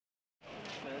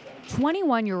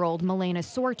21-year-old Milena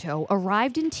Sorto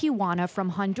arrived in Tijuana from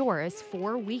Honduras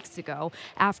 4 weeks ago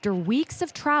after weeks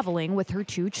of traveling with her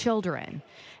 2 children.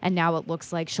 And now it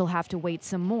looks like she'll have to wait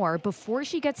some more before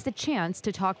she gets the chance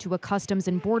to talk to a Customs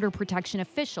and Border Protection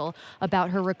official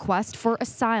about her request for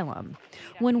asylum.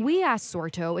 When we asked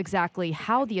Sorto exactly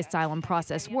how the asylum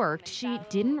process worked, she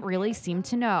didn't really seem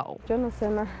to know.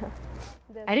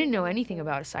 I didn't know anything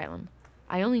about asylum.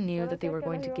 I only knew that they were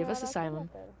going to give us asylum,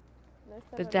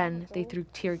 but then they threw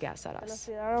tear gas at us.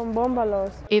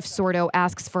 If Sorto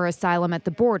asks for asylum at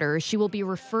the border, she will be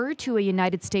referred to a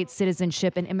United States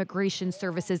Citizenship and Immigration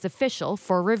Services official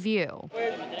for review.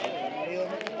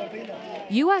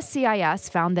 USCIS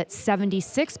found that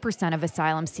 76% of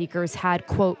asylum seekers had,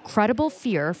 quote, credible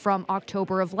fear from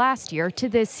October of last year to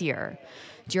this year.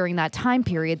 During that time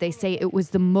period, they say it was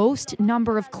the most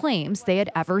number of claims they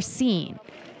had ever seen.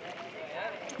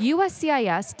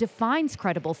 USCIS defines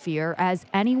credible fear as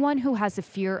anyone who has a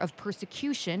fear of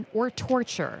persecution or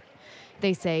torture.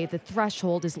 They say the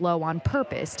threshold is low on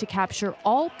purpose to capture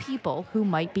all people who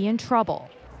might be in trouble.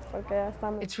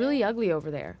 It's really ugly over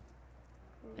there,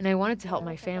 and I wanted to help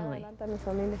my family.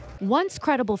 Once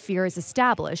credible fear is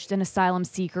established, an asylum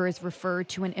seeker is referred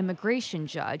to an immigration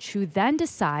judge who then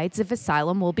decides if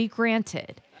asylum will be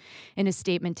granted. In a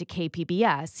statement to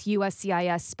KPBS,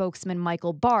 USCIS spokesman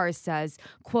Michael Barr says,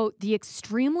 quote, the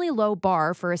extremely low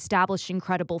bar for establishing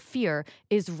credible fear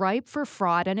is ripe for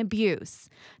fraud and abuse.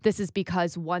 This is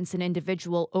because once an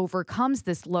individual overcomes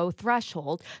this low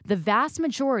threshold, the vast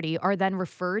majority are then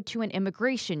referred to an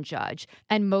immigration judge,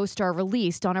 and most are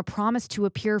released on a promise to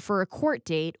appear for a court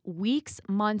date weeks,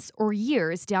 months, or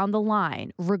years down the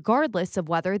line, regardless of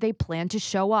whether they plan to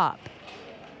show up.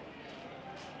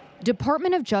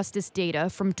 Department of Justice data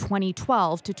from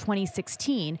 2012 to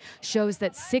 2016 shows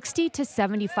that 60 to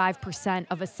 75%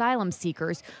 of asylum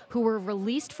seekers who were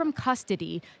released from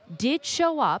custody did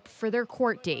show up for their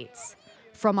court dates.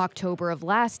 From October of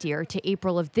last year to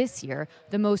April of this year,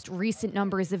 the most recent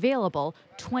numbers available,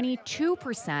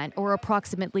 22%, or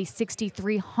approximately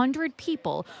 6,300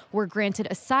 people, were granted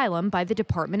asylum by the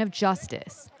Department of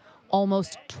Justice.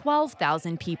 Almost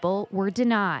 12,000 people were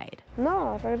denied.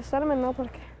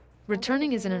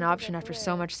 Returning isn't an option after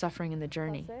so much suffering in the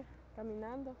journey.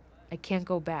 I can't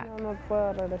go back.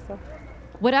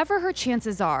 Whatever her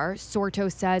chances are,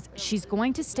 Sorto says she's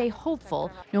going to stay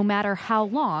hopeful no matter how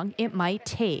long it might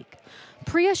take.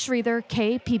 PRIYA, SRIDHAR,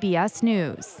 KPBS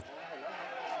News.